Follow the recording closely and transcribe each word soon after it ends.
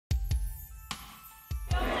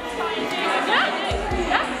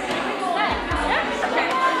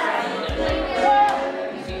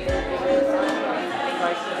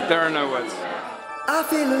I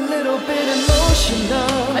feel a little bit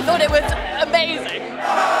emotional. I thought it was amazing.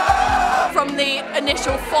 From the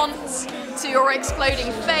initial font to your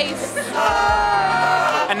exploding face.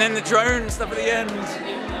 And then the drone stuff at the end.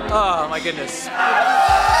 Oh my goodness.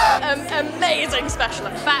 Amazing special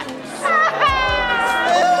effects.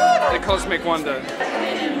 A cosmic wonder.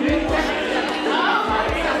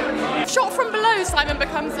 Shot from below, Simon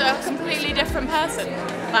becomes a completely different person.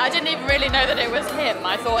 I didn't even really know that it was him.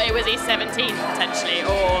 I thought it was E17 potentially,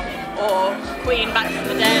 or Queen back from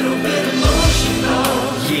the dead.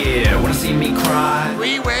 Yeah, wanna see me cry?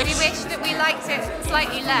 We wish that we liked it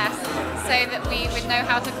slightly less, so that we would know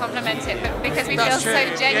how to compliment it. But because we feel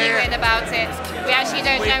so genuine about it, we actually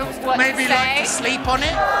don't know what to say. Maybe like to sleep on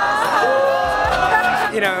it.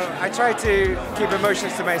 You know, I try to keep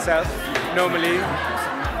emotions to myself normally.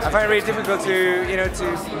 I find it really difficult to, you know,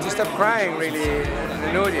 to stop crying really in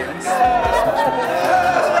an audience.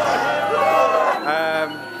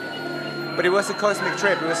 But it was a cosmic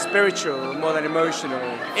trip. It was spiritual more than emotional.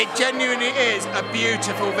 It genuinely is a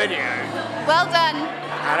beautiful video. Well done.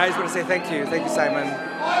 And I just want to say thank you, Simon,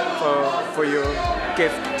 for your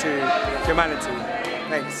gift to humanity.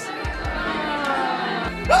 Thanks.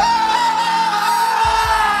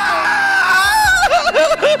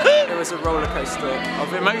 It was a roller coaster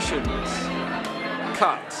of emotions.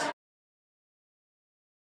 Cut.